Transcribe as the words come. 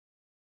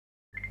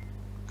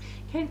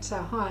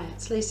Cancer, hi,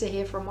 it's Lisa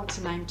here from What's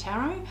Her Name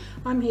Tarot.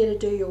 I'm here to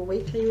do your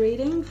weekly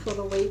reading for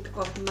the week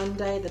of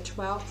Monday the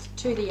 12th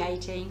to the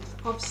 18th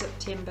of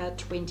September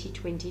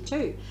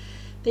 2022.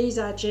 These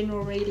are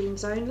general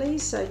readings only,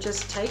 so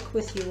just take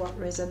with you what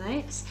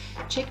resonates.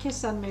 Check your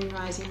Sun, Moon,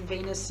 Rising,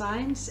 Venus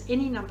signs,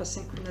 any number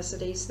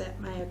synchronicities that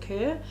may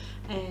occur,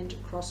 and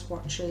cross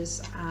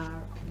watches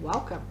are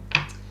welcome.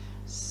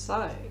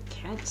 So,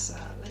 Cancer,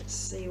 let's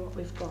see what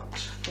we've got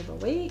for the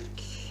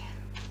week.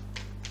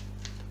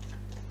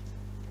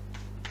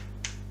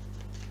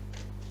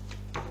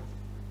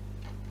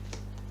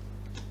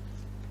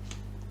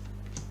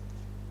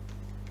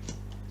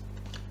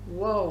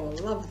 Whoa,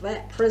 love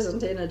that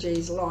present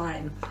energies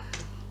line.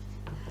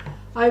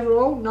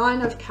 Overall,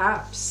 9 of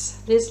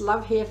Cups. There's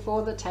love here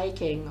for the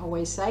taking.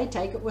 Always say,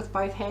 take it with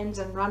both hands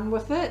and run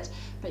with it,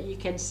 but you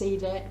can see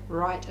that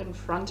right in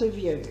front of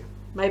you.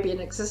 Maybe an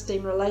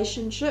existing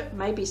relationship,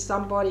 maybe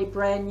somebody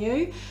brand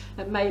new.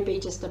 It may be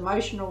just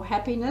emotional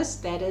happiness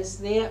that is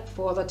there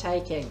for the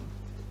taking.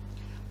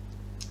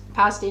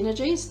 Past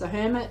energies, the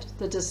Hermit,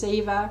 the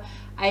Deceiver,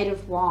 8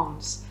 of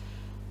Wands.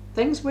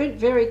 Things weren't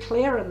very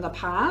clear in the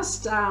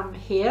past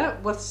here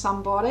with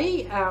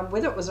somebody,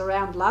 whether it was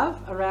around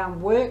love,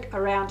 around work,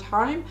 around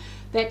home,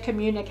 that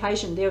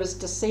communication, there was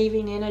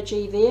deceiving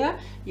energy there.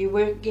 You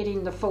weren't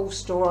getting the full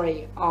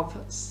story of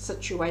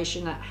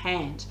situation at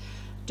hand.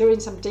 Doing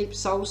some deep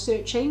soul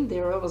searching,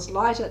 there was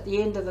light at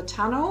the end of the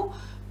tunnel,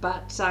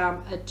 but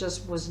it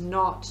just was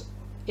not,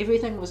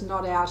 everything was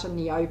not out in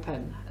the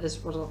open,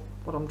 is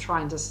what I'm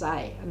trying to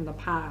say in the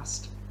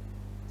past.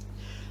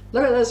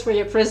 Look at this for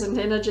your present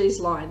energies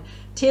line.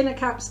 10 of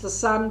Cups, the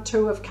Sun,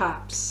 2 of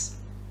Cups.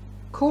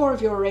 Core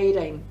of your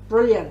reading,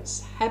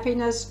 brilliance,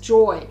 happiness,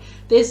 joy.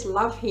 There's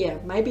love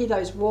here. Maybe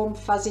those warm,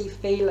 fuzzy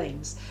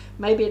feelings.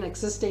 Maybe an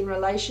existing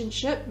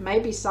relationship.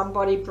 Maybe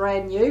somebody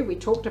brand new. We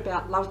talked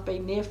about love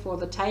being there for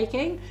the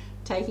taking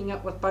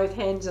it with both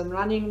hands and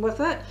running with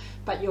it.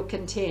 But you're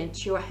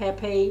content, you're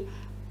happy.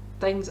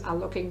 Things are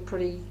looking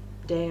pretty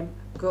damn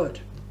good.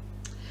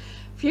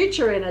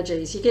 Future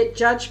energies, you get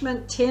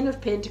Judgment, 10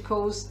 of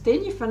Pentacles,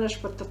 then you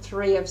finish with the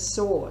 3 of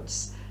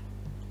Swords.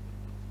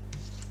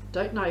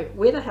 Don't know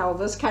where the hell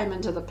this came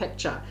into the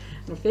picture.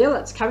 I feel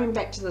it's coming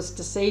back to this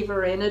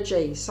Deceiver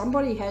energy.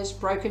 Somebody has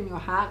broken your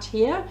heart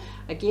here.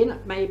 Again,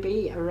 it may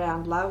be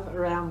around love,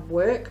 around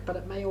work, but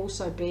it may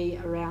also be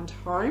around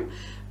home.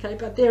 Okay,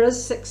 but there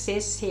is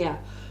success here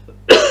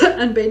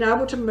and being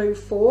able to move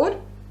forward,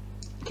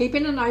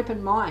 keeping an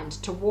open mind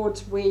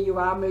towards where you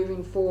are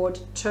moving forward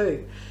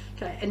to.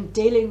 Okay, and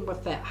dealing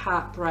with that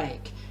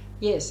heartbreak.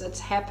 Yes, it's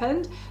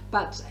happened,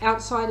 but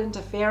outside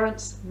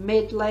interference,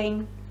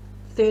 meddling,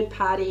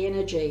 third-party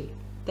energy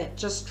that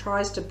just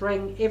tries to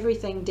bring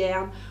everything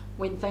down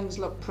when things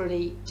look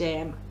pretty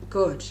damn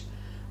good.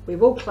 We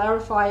will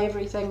clarify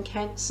everything,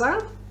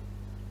 Cancer,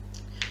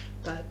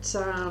 but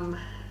starting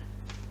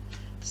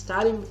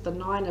with the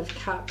 9 of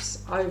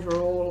Cups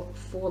overall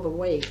for the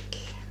week.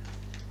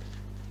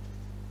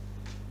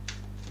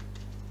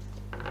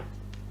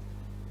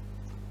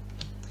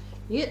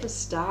 You get the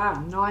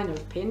Star, 9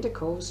 of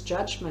Pentacles,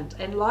 Judgment,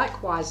 and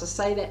likewise I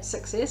say that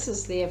success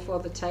is there for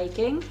the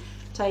taking.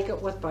 Take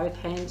it with both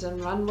hands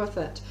and run with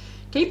it.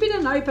 Keeping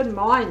an open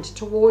mind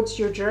towards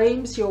your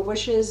dreams, your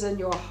wishes and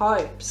your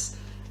hopes.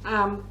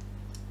 You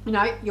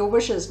know, your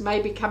wishes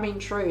may be coming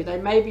true. They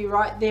may be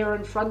right there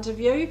in front of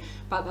you,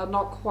 but they're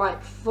not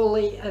quite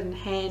fully in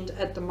hand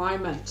at the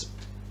moment.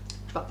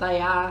 But they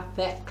are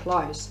that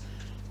close.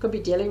 Could be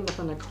dealing with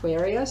an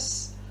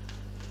Aquarius.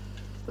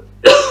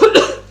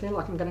 I feel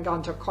like I'm going to go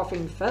into a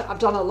coughing fit. I've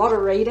done a lot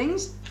of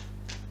readings.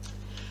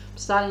 I'm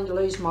starting to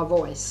lose my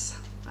voice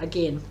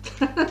again.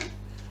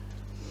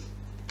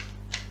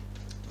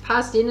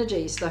 Past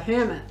energies, the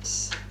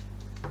Hermit.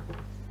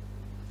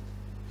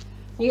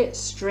 You get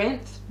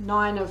Strength,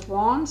 9 of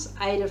Wands,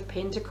 8 of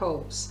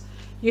Pentacles.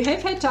 You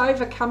have had to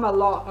overcome a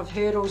lot of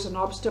hurdles and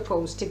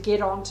obstacles to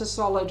get onto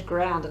solid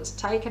ground. It's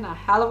taken a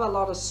hell of a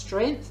lot of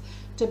strength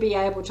to be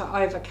able to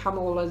overcome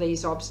all of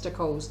these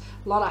obstacles.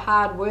 A lot of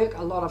hard work,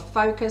 a lot of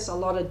focus, a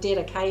lot of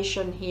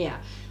dedication here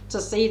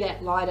to see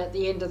that light at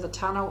the end of the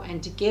tunnel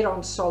and to get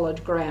on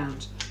solid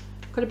ground.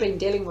 Could have been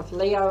dealing with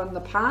Leo in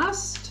the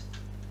past.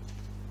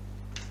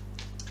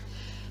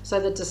 So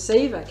the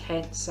Deceiver,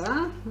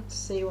 Cancer, let's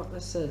see what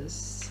this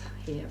is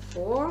here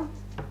for.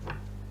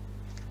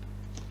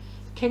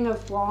 King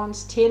of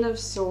Wands, 10 of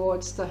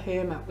Swords, the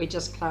Hermit, we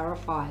just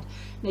clarified.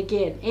 And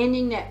again,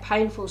 ending that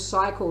painful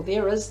cycle,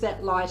 there is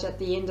that light at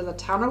the end of the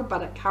tunnel,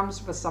 but it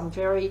comes with some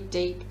very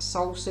deep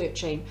soul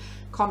searching,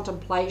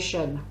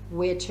 contemplation,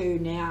 where to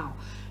now?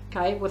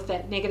 Okay, with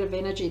that negative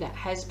energy that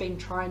has been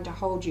trying to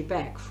hold you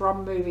back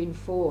from moving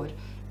forward.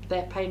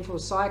 That painful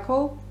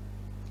cycle,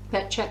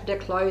 that chapter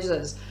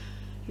closes.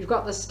 You've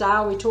got the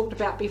Star we talked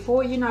about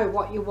before. You know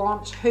what you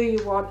want, who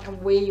you want,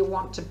 and where you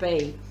want to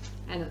be.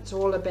 And it's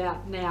all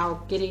about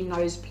now getting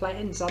those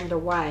plans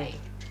underway.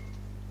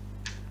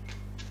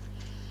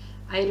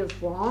 8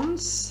 of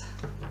Wands.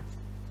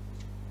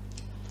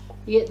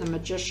 You get the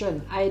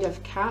Magician, 8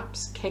 of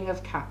Cups, King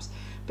of Cups.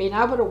 being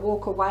able to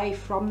walk away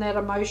from that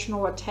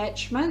emotional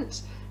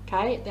attachment,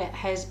 okay, that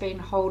has been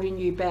holding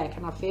you back.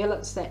 And I feel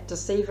it's that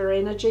deceiver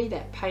energy,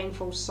 that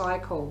painful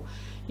cycle.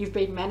 You've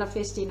been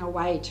manifesting a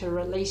way to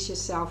release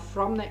yourself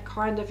from that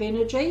kind of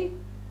energy,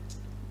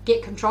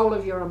 get control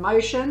of your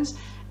emotions,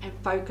 and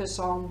focus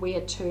on where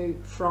to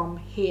from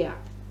here.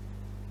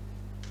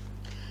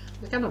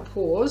 We're going to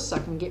pause so I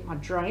can get my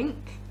drink.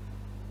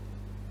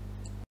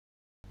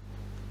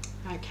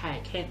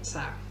 Okay,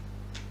 Cancer.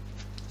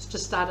 It's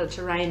just started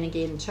to rain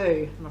again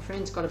too. My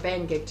friend's got a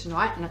band gig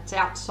tonight and it's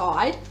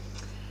outside.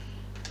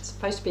 It's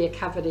supposed to be a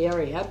covered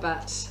area,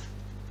 but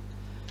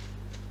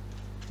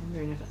I'm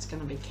wondering if it's going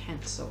to be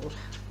cancelled.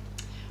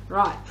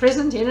 Right,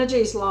 present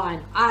energies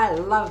line. I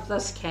love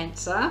this,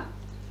 Cancer.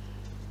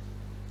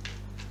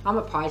 I'm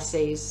a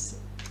Pisces.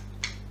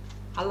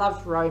 I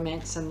love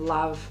romance and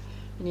love.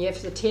 And you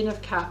have the 10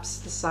 of Cups,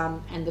 the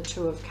Sun, and the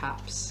 2 of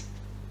Cups.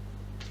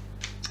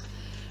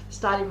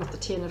 Starting with the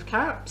 10 of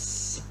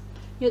Cups,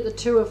 you get the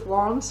 2 of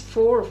Wands,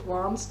 4 of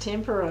Wands,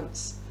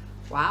 Temperance.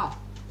 Wow,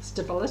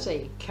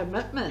 stability,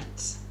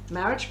 commitment,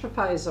 marriage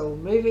proposal,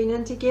 moving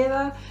in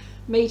together,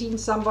 meeting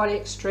somebody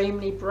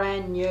extremely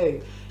brand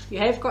new. You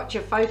have got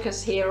your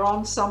focus here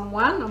on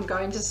someone, I'm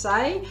going to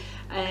say,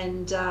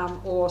 and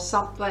or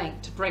something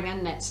to bring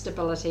in that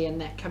stability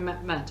and that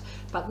commitment,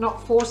 but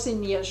not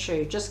forcing the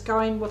issue, just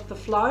going with the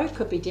flow.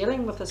 Could be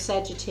dealing with a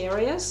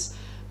Sagittarius,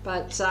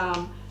 but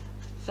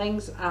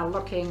things are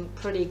looking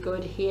pretty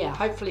good here,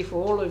 hopefully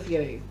for all of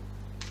you.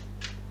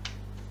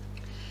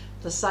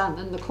 The Sun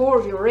in the core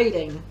of your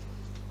reading.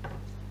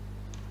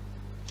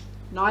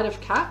 Knight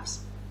of Cups,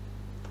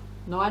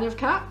 9 of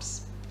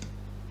Cups,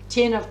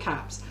 10 of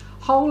Cups.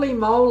 Holy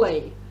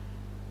moly,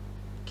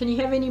 can you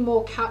have any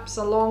more cups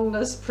along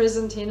this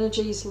present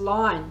energies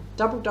line?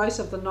 Double dose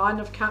of the 9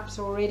 of Cups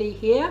already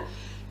here.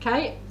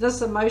 Okay,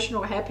 this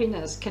emotional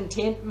happiness,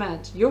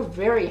 contentment, you're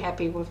very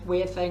happy with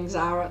where things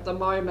are at the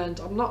moment.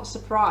 I'm not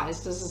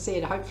surprised, as I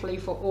said, hopefully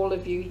for all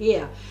of you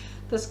here.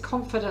 This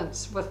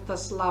confidence with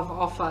this love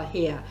offer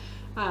here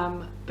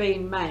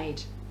being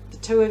made. The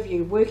 2 of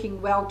you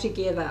working well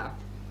together.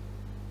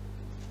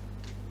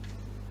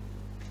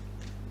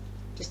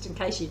 Just in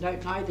case you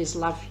don't know, there's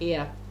love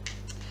here.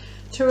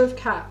 2 of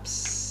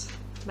Cups,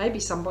 maybe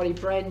somebody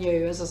brand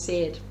new, as I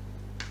said,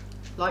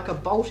 like a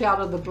bolt out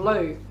of the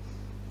blue.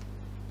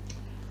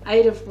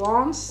 8 of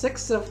Wands,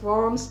 6 of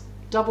Wands,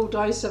 double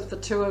dose of the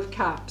 2 of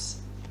Cups.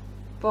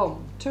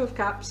 Boom, 2 of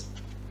Cups.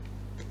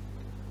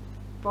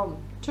 Boom,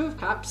 2 of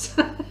Cups.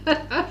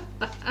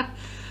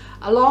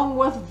 Along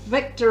with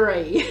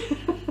victory.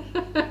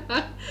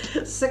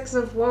 6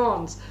 of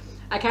Wands.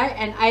 Okay,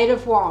 and 8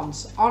 of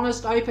Wands,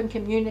 honest, open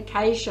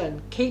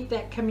communication. Keep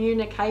that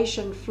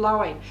communication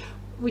flowing.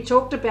 We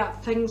talked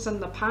about things in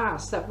the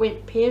past that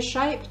went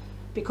pear-shaped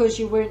because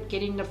you weren't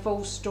getting the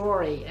full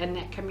story and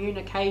that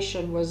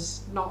communication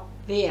was not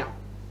there.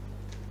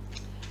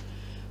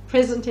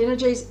 Present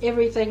energies,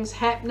 everything's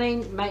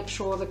happening. Make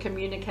sure the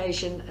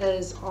communication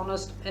is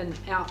honest and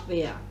out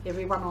there.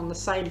 Everyone on the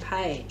same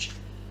page.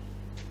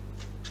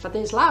 But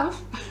there's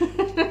love.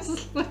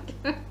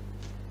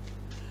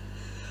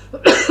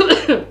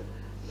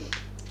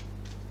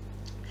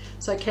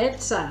 So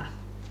Cancer,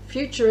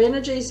 future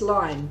energies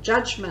line,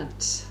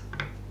 Judgment.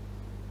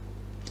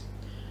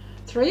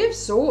 3 of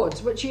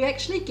Swords, which you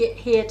actually get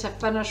here to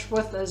finish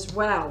with as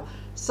well.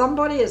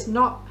 Somebody is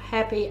not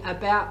happy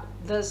about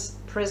this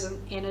present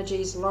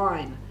energies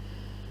line.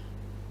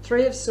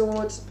 3 of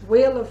Swords,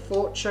 Wheel of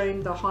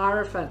Fortune, the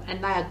Hierophant,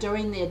 and they are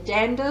doing their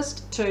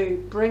damnedest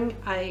to bring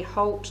a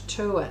halt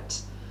to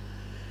it.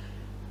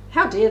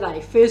 How dare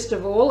they? First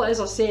of all,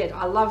 as I said,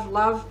 I love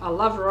love, I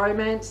love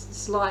romance.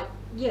 It's like,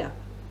 yeah,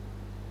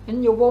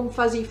 in your warm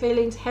fuzzy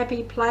feelings,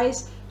 happy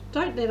place.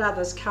 Don't let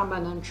others come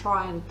in and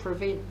try and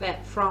prevent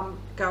that from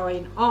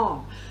going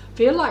on.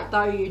 Feel like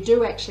though you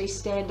do actually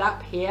stand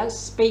up here,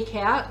 speak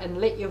out and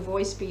let your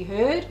voice be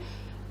heard.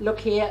 Look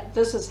here,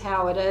 this is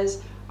how it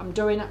is. I'm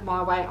doing it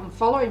my way. I'm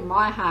following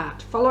my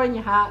heart. Following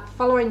your heart,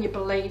 following your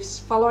beliefs,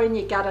 following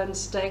your gut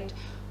instinct,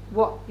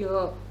 what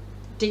your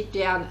deep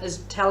down is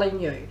telling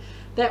you.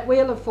 That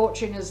Wheel of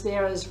Fortune is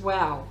there as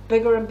well.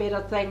 Bigger and better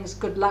things,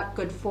 good luck,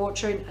 good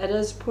fortune. It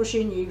is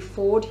pushing you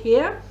forward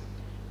here,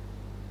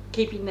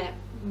 keeping that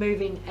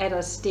moving at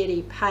a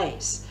steady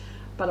pace,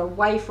 but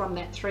away from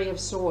that 3 of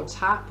Swords,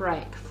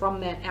 heartbreak, from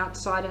that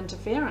outside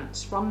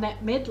interference, from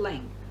that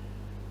meddling.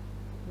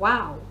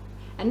 Wow.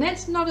 And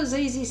that's not as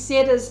easy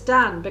said as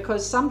done,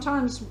 because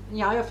sometimes, you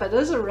know, if it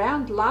is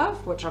around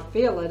love, which I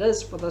feel it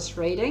is for this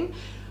reading,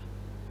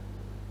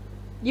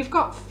 you've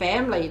got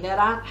family that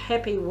aren't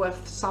happy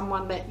with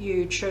someone that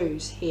you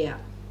choose here.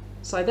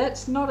 So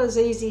that's not as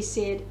easy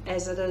said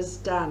as it is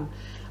done.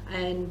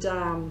 And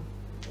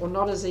or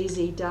not as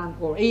easy done,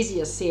 or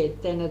easier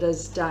said than it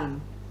is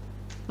done,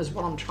 is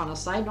what I'm trying to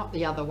say, not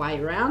the other way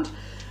around.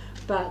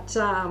 But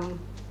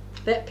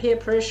that peer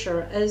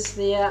pressure is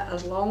there,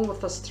 along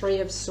with this 3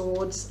 of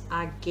Swords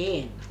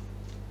again.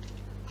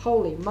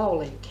 Holy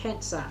moly,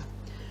 Cancer.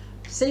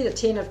 See the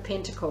 10 of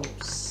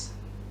Pentacles.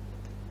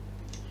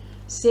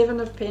 Seven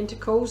of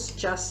Pentacles,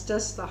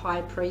 Justice, the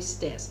High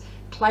Priestess.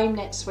 Claim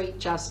that sweet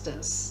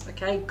justice.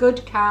 Okay,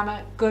 good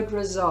karma, good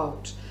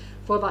result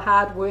for the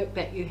hard work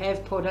that you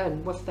have put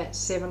in with that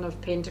Seven of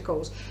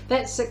Pentacles.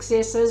 That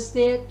success is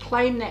there.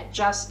 Claim that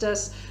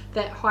justice.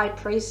 That High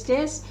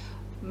Priestess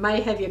may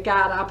have your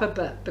guard up a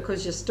bit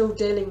because you're still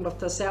dealing with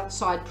this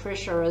outside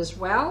pressure as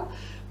well,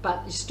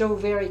 but you're still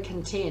very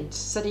content,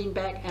 sitting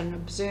back and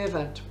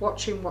observant,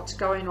 watching what's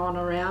going on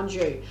around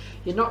you.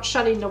 You're not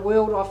shutting the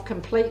world off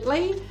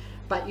completely,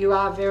 but you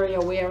are very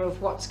aware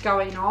of what's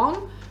going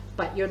on,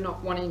 but you're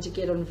not wanting to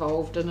get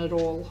involved in it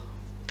all.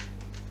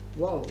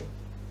 Whoa.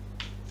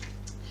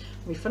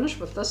 We finish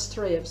with this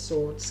Three of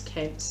Swords,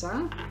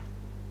 Cancer.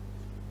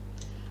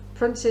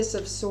 Princess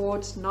of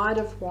Swords, Knight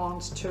of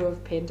Wands, Two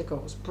of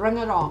Pentacles. Bring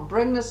it on.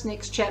 Bring this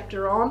next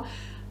chapter on.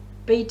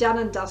 Be done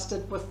and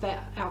dusted with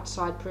that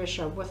outside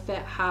pressure, with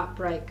that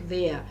heartbreak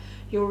there.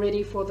 You're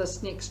ready for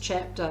this next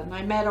chapter.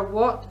 No matter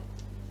what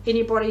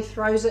anybody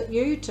throws at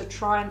you to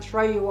try and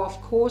throw you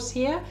off course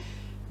here,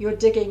 you're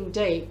digging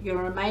deep.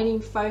 You're remaining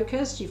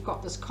focused. You've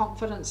got this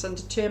confidence and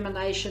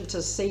determination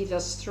to see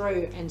this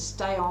through and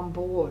stay on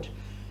board.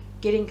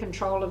 Getting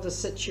control of the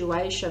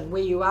situation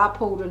where you are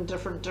pulled in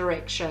different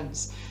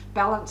directions.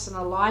 Balance and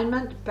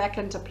alignment back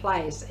into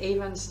place,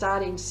 even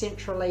starting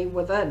centrally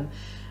within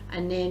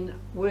and then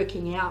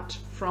working out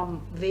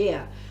from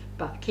there,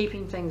 but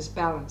keeping things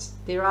balanced.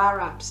 There are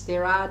ups,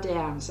 there are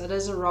downs. It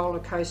is a roller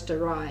coaster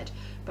ride,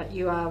 but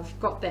you have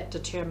got that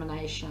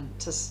determination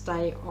to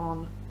stay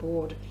on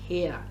board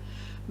here.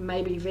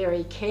 Maybe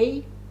very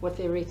key with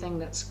everything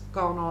that's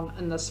gone on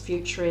in this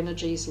future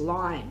energies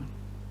line.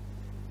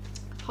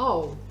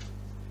 Oh,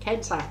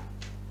 Cancer.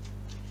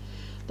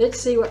 Let's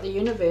see what the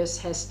universe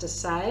has to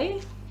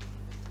say.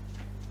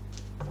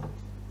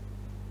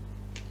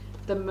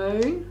 The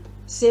Moon,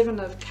 Seven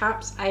of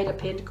Cups, Eight of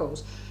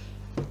Pentacles.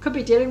 Could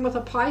be dealing with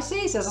a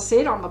Pisces. As I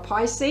said, I'm a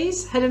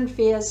Pisces. Hidden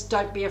fears,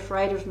 don't be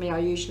afraid of me, I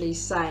usually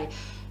say.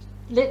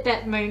 Let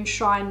that moon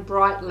shine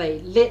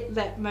brightly. Let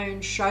that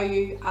moon show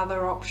you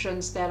other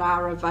options that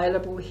are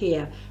available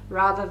here,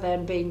 rather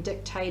than being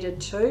dictated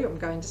to, I'm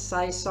going to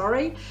say,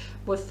 sorry,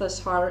 with this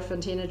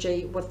Hierophant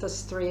energy, with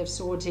this Three of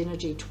Swords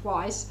energy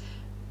twice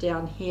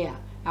down here.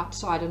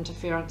 Outside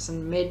interference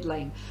and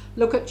meddling.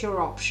 Look at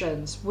your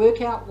options.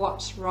 Work out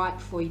what's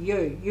right for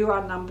you. You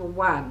are number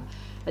one.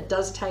 It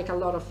does take a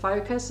lot of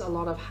focus, a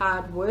lot of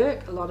hard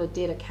work, a lot of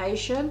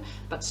dedication,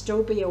 but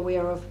still be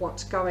aware of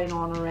what's going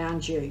on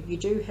around you. You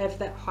do have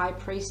that High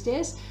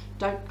Priestess.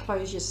 Don't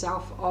close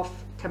yourself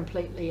off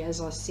completely,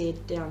 as I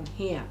said down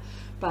here,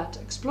 but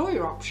explore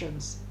your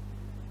options.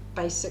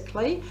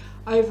 Basically,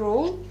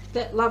 overall,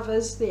 that love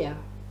is there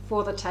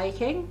for the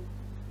taking.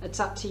 It's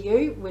up to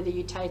you whether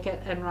you take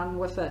it and run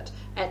with it.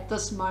 At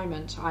this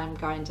moment, I'm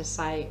going to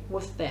say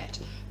with that.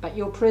 But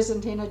your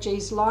present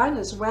energies line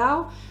as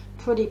well,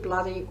 pretty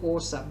bloody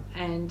awesome.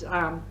 And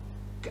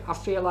I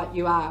feel like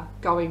you are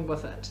going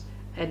with it.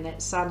 And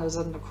that Sun is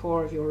in the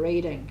core of your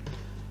reading.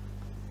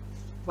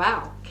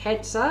 Wow,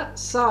 Cancer.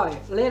 So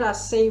let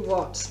us see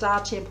what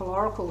Star Temple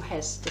Oracle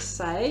has to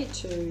say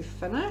to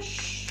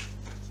finish.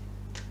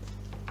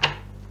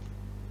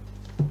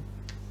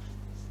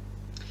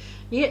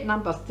 Yet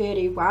number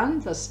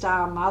 31, the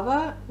Star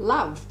Mother,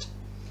 loved.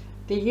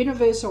 The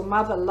Universal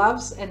Mother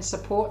loves and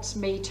supports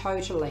me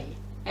totally.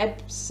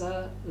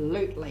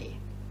 Absolutely.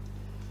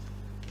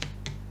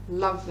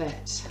 Love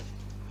that.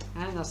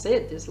 And I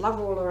said, there's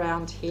love all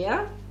around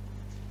here.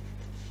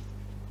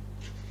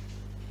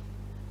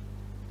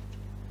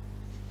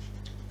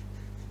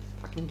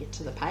 If I can get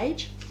to the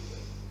page.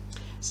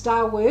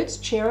 Star words,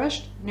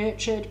 cherished,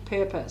 nurtured,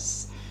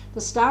 purpose. The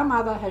Star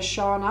Mother has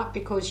shown up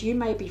because you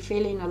may be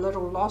feeling a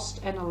little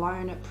lost and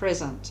alone at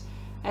present.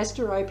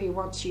 Asterope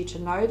wants you to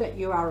know that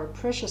you are a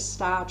precious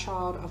star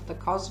child of the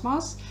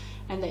cosmos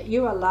and that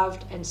you are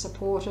loved and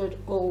supported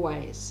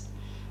always.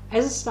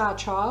 As a star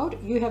child,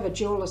 you have a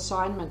dual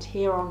assignment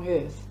here on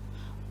Earth,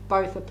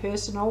 both a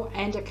personal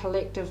and a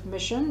collective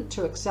mission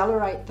to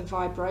accelerate the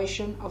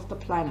vibration of the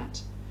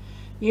planet.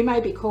 You may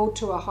be called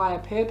to a higher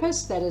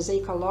purpose that is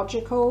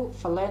ecological,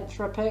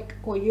 philanthropic,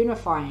 or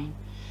unifying.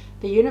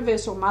 The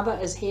Universal Mother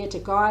is here to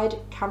guide,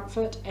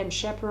 comfort, and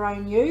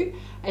chaperone you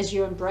as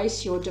you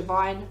embrace your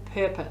divine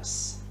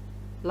purpose.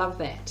 Love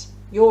that.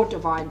 Your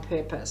divine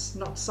purpose,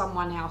 not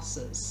someone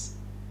else's.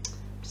 I'm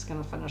just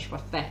going to finish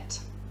with that.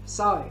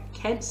 So,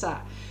 Cancer,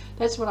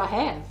 that's what I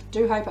have.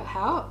 Do hope it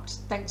helped.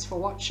 Thanks for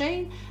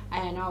watching,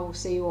 and I will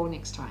see you all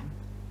next time.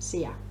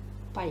 See ya.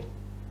 Bye.